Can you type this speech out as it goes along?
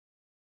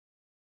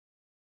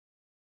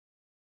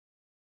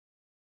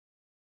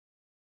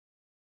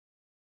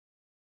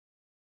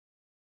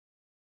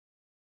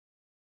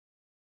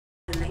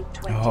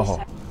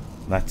Oh,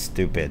 that's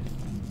stupid.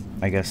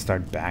 I gotta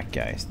start back,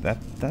 guys.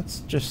 That's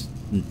just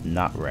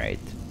not right.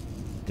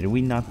 Did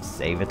we not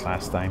save it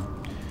last time?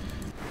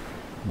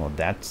 Well,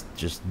 that's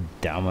just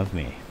dumb of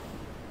me.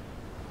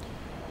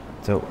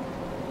 So,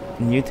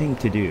 new thing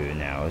to do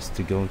now is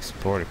to go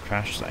explore the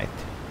crash site.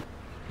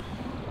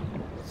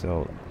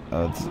 So,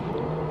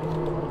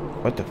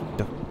 what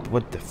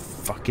the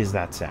fuck is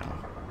that sound?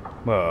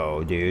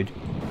 Whoa, dude.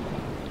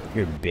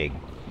 You're big.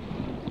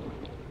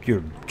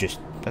 You're just...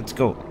 Let's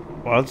go.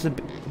 Well, it's a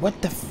bit...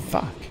 What the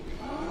fuck?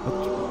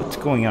 What's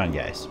going on,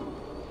 guys?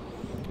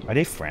 Are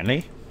they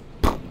friendly?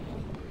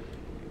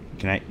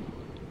 Can I...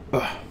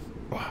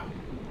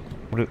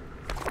 What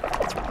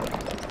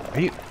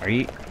are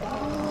you...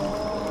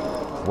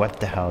 What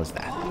the hell is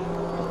that?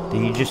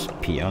 Did he just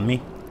pee on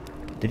me?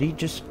 Did he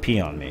just pee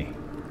on me?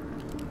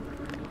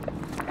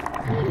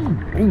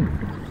 Ooh.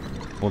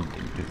 Well,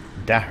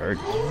 that hurt.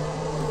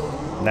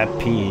 That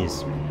pee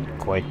is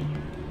quite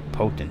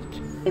potent.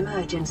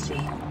 Emergency.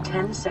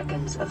 10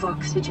 seconds of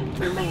oxygen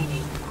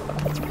remaining.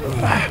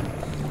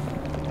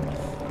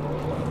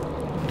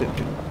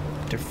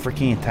 They're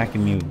freaking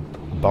attacking me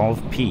with ball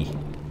of pee.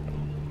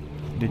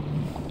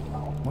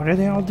 What are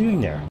they all doing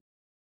there?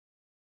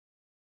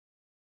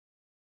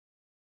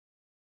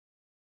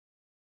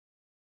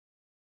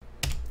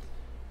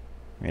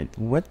 Right,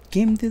 what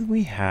game did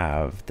we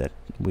have that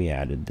we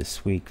added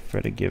this week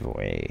for the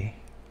giveaway?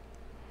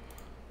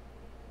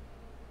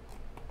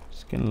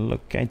 Just gonna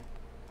look. I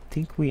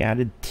think we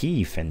added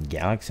Thief and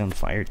Galaxy on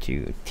Fire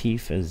 2.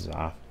 Thief is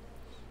a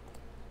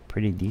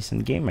pretty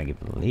decent game, I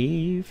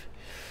believe.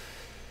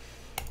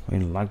 We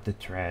locked the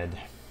thread.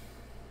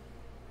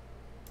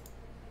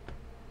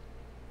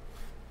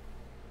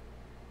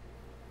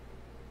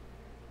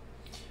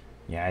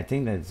 Yeah, I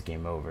think that it's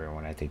game over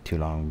when I take too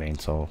long, Bane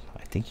Soul.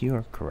 I think you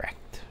are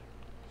correct.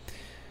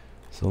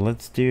 So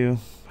let's do...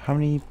 How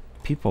many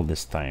people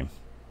this time?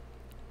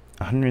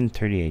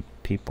 138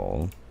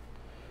 people.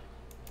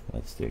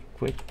 Let's do it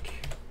quick.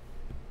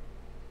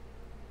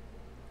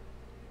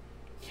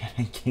 Yeah,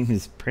 that game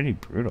is pretty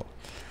brutal.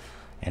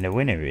 And the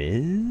winner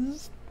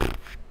is...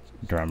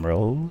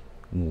 Drumroll,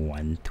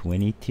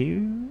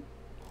 122.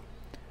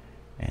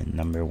 And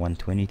number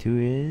 122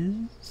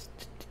 is...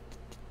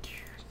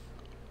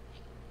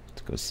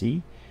 Go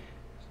see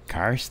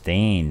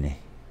Carstain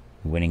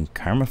winning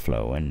Karma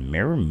Flow and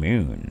Mirror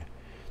Moon.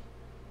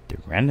 The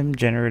random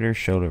generator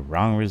showed a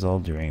wrong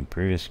result during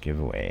previous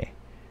giveaway.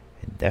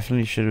 It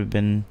definitely should have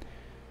been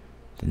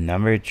the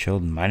number it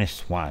showed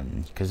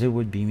 -1, because it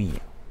would be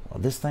me. Well,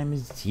 this time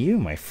it's you,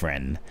 my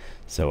friend.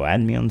 So add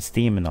me on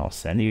Steam and I'll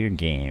send you your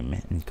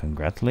game. And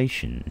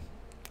congratulations,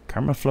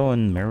 Karma Flow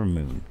and Mirror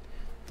Moon.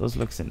 Those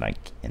looks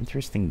like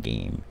interesting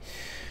game.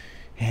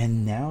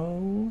 And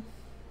now.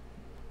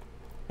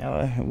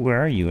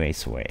 Where are you,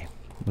 Ace Away?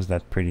 Was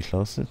that pretty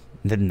close?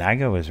 The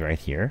Naga was right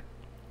here.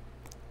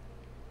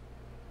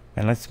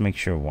 And let's make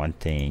sure one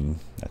thing.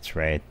 That's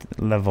right.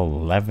 Level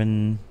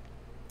 11.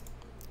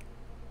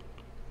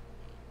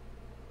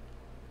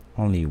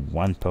 Only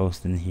one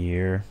post in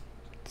here.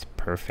 It's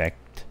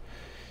perfect.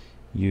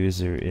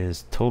 User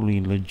is totally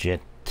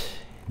legit.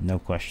 No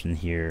question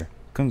here.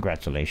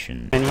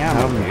 Congratulations. And yeah,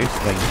 I'm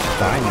just like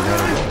dying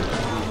right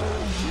away.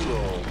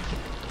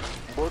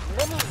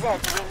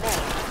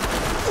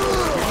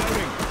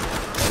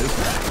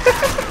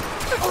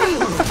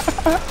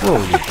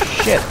 Holy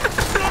shit!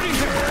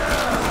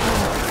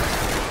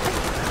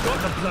 Got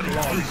the bloody